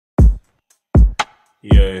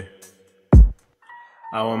Yeah,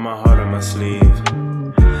 I want my heart on my sleeve.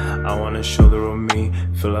 I want a shoulder on me.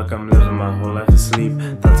 Feel like I'm living my whole life asleep.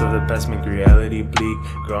 Thoughts of the past make reality bleak.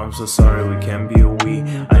 Girl, I'm so sorry, we can't be a we.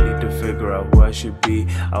 I need to figure out who I should be.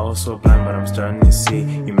 I was so blind, but I'm starting to see.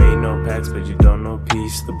 You made no packs, but you don't know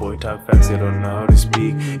peace. The boy talk facts, they don't know how to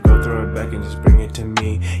speak. Go throw it back and just bring it to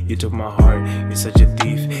me. You took my heart, you're such a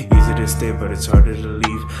thief. Easy to stay, but it's harder to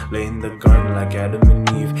leave. Lay in the garden like Adam and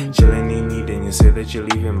Eve. Chillin' in need, and you say that you're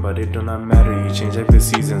leaving, but it do not matter. You change like the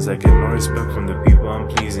seasons. I get no respect from the people I'm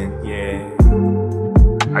pleasing. Yeah.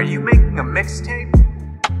 Are you making a mixtape?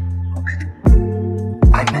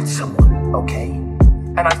 I met someone, okay?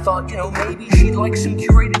 And I thought, maybe she'd like some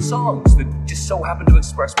curated songs that just so happen to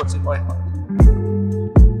express what's in my heart.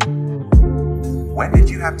 When did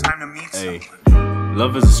you have time to meet someone?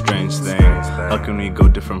 Love is a strange thing. How can we go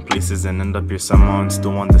different places and end up here somehow and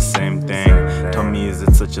still want the same thing? Tell me, is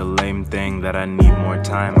it such a lame thing that I need more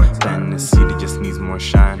time? Planting the seed, it just needs more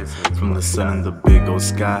shine from the sun and the big old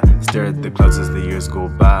sky. Stare at the clouds as the years go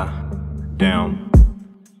by. Damn,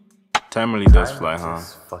 time really does fly, huh?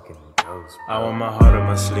 I want my heart on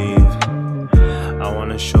my sleeve. I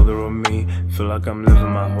want a shoulder on me. Feel like I'm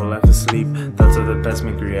living my whole life asleep. Thoughts of the past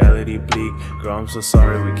make reality bleak. Girl, I'm so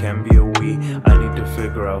sorry, we can't be a we. I need to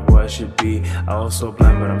figure out who I should be. I was so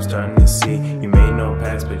blind, but I'm starting to see. You made no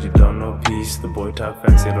packs, but you don't know peace. The boy talk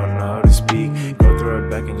facts, they don't know how to speak. Go throw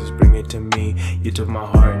it back and just bring it to me. You took my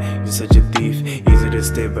heart, you're such a thief. Easy to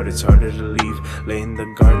stay, but it's harder to leave. Lay in the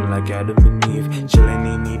garden like Adam and Eve.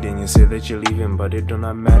 Chillin' in need, and you say that you're leaving, but it do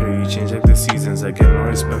not matter. You change like the seasons. I get no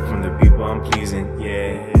respect from the people I'm pleasing.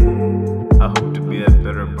 Yeah. I hope to be a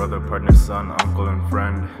better brother, partner, son, uncle, and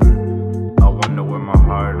friend. I wanna wear my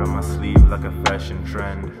heart on my sleeve like a fashion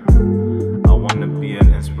trend. I wanna be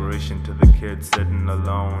an inspiration to the kids sitting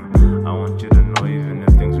alone. I want you to know even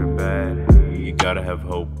if things are bad, you gotta have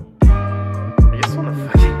hope. I just wanna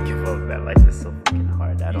fucking give up, man. Life is so fucking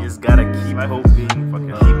hard. You just gotta keep hoping,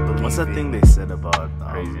 fucking keep believing. What's that thing they said about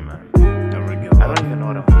crazy, man? Never give up. I don't even know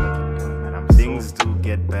what I'm fucking doing, man. Things do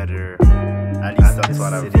get better. At least that's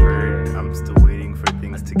what I've heard. I'm still waiting for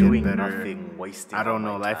things to get better. Nothing, wasting I don't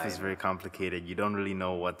know, my life time. is very complicated. You don't really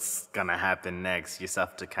know what's gonna happen next. You just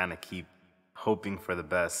have to kind of keep hoping for the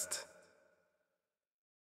best.